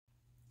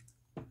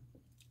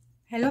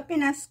Hello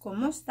Pinas,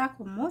 kumusta?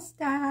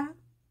 Kumusta?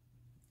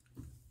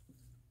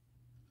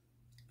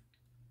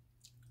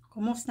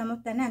 Kumusta mo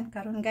tanan?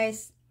 Karon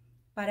guys,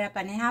 para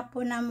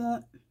panihapon na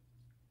mo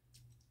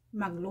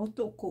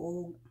magluto ko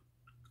og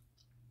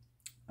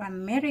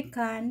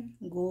American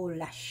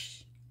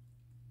Goulash.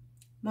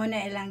 Mo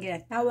na ilang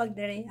ginatawag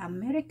diri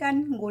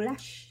American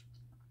Goulash.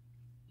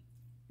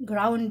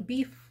 Ground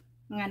beef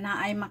nga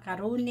naay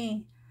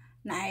macaroni,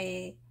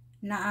 naay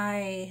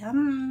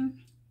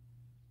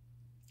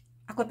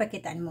ako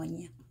pakitaan mo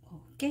niya.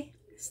 Okay,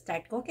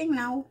 start cooking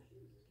now.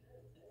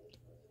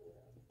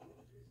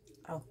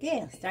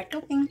 Okay, start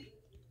cooking.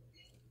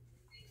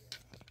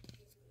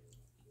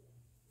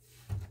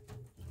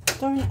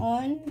 Turn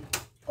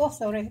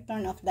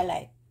off the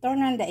light. Turn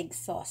on the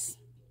exhaust.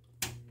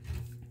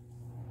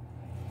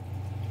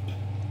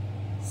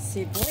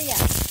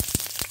 Sibuyas.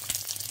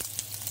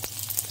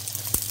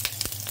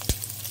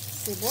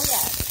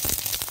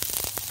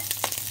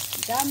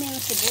 Daming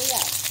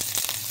sibuyas.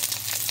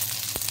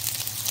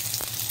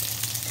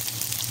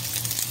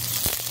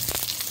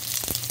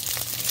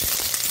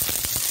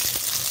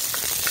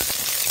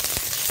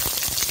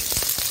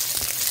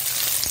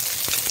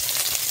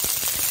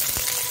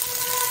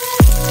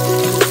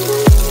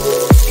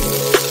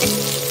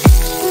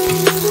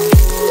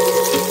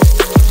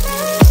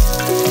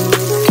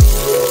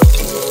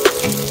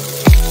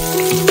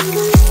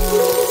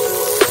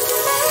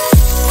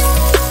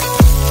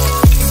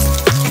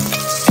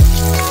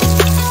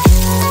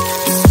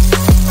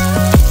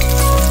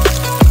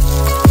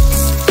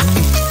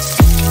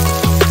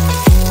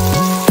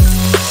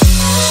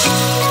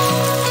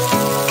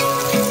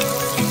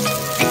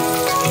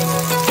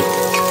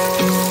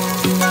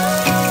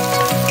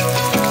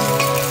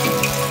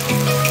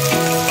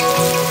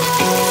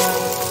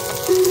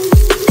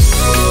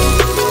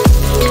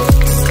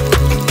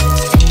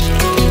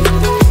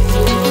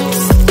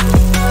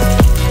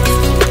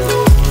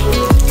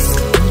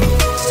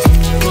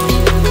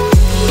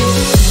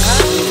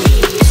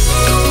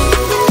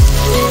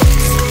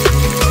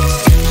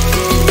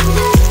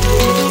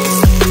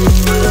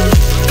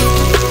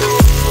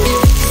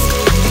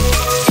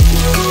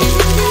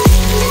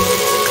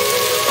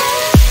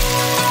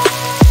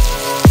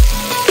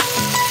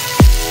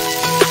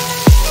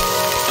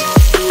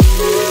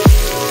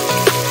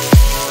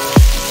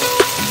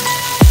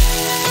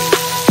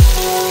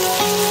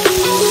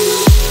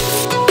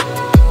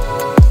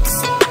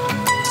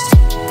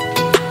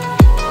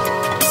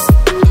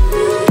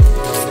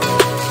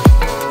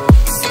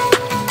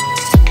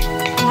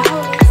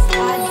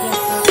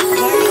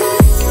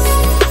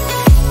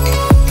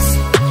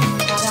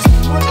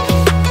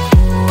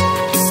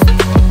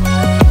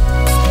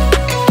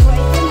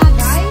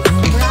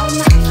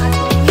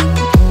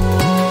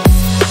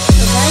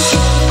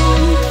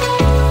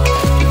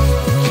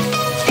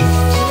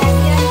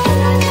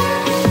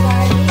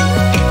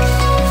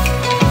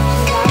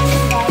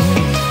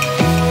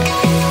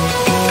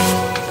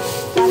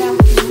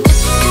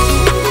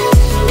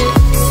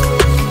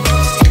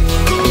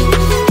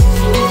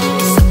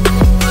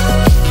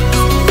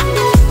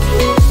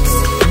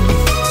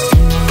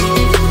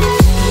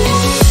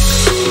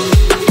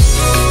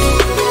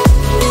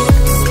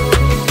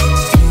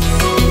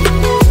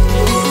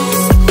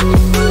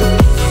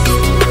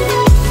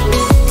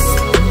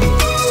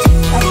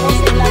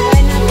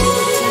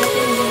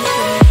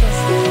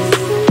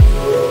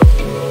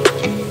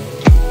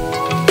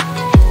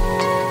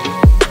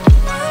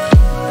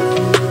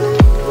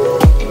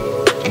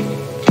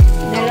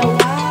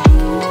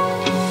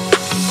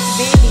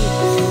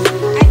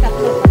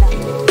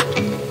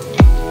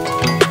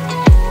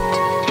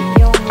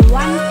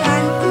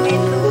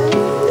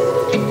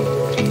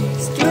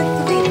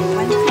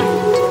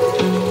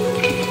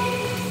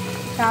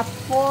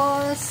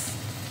 Tapos,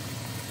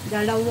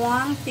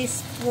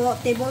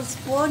 2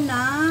 tablespoon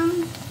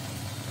ng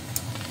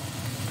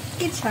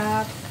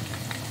ketchup.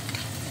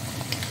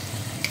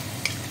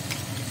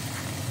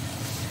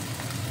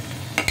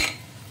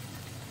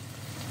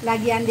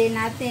 Lagyan din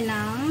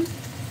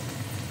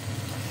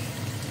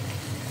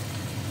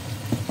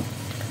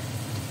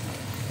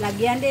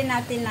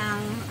natin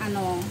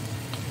ng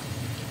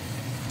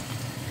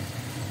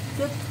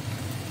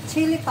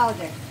chili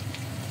powder.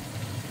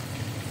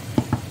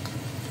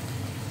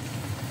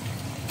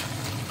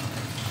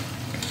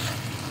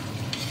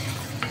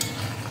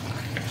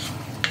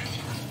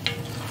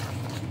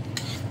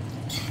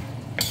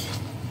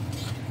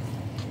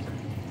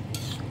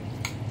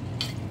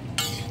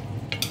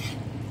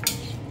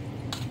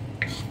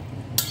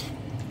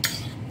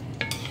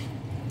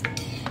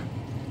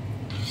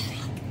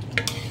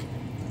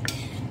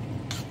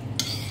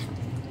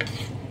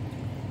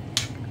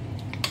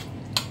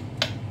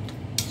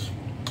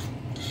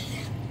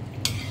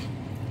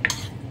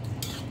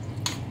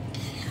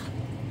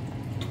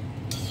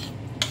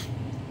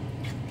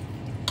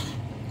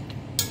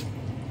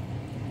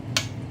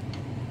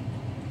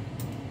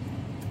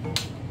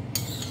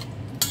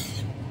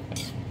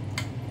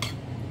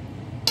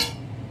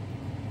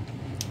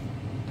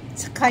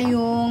 Saka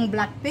yung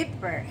black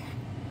pepper.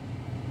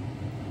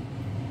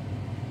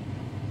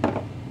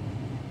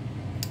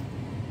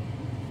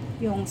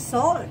 yung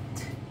salt.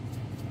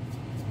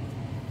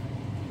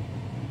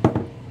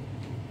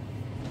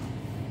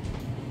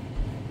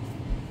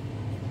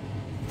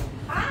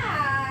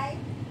 Hi!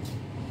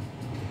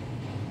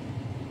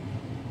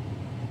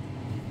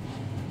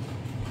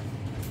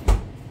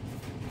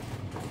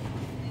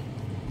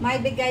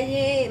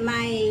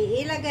 May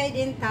ilagay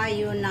din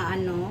tayo na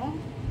ano,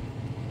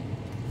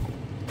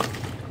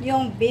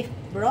 yung beef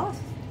broth.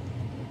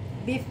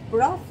 Beef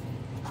broth.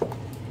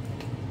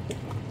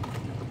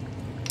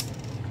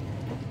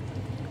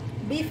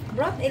 Beef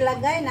broth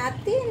ilagay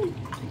natin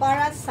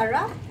para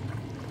sarap.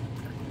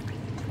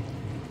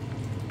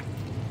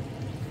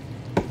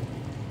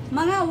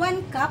 Mga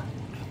 1 cup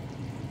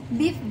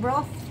beef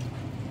broth.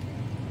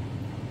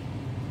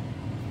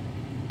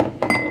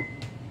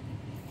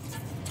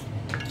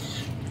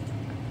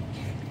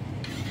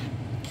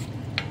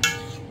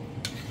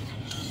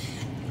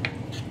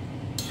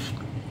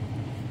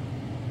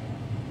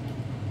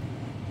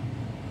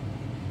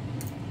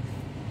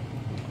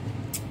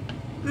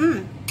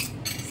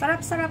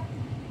 Sarap-sarap.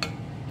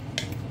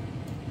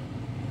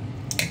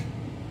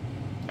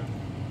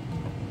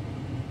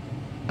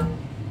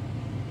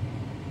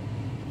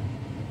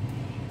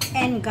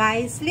 And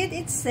guys, let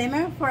it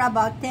simmer for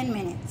about 10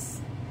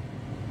 minutes.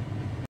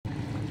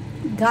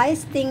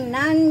 Guys,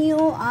 tingnan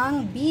nyo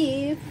ang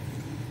beef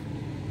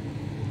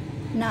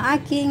na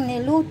aking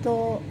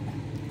niluto.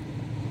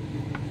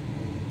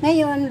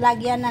 Ngayon,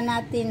 lagyan na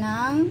natin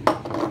ng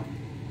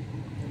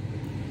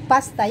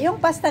pasta. Yung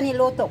pasta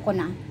niluto ko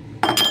na.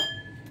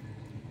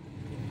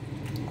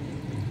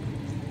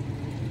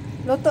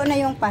 Luto na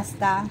yung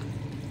pasta.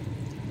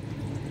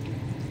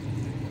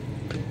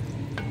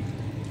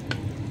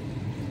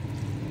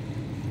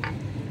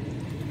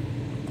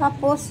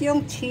 Tapos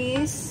yung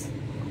cheese.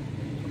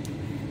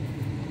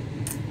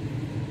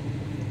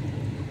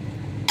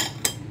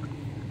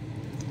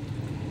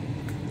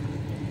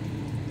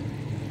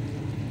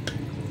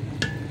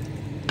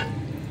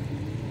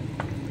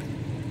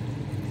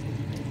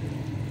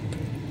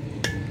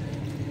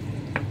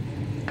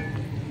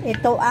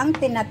 Ito ang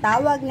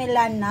tinatawag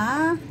nila na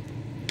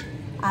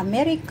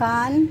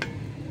American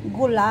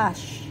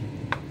Goulash.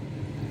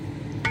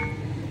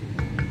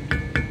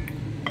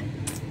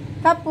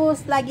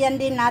 Tapos, lagyan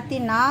din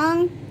natin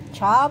ng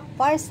chopped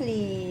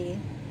parsley.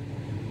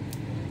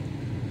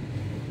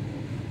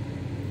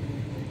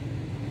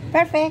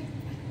 Perfect!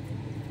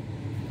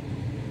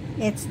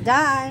 It's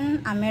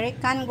done!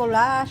 American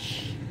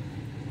Goulash.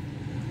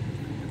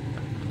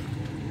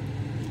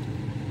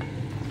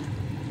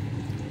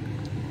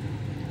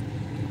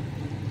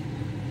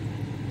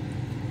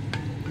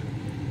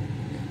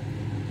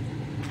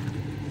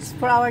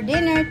 For our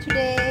dinner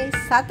today,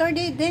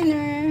 Saturday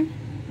dinner.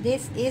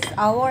 This is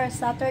our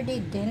Saturday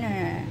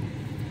dinner.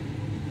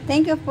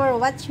 Thank you for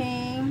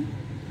watching.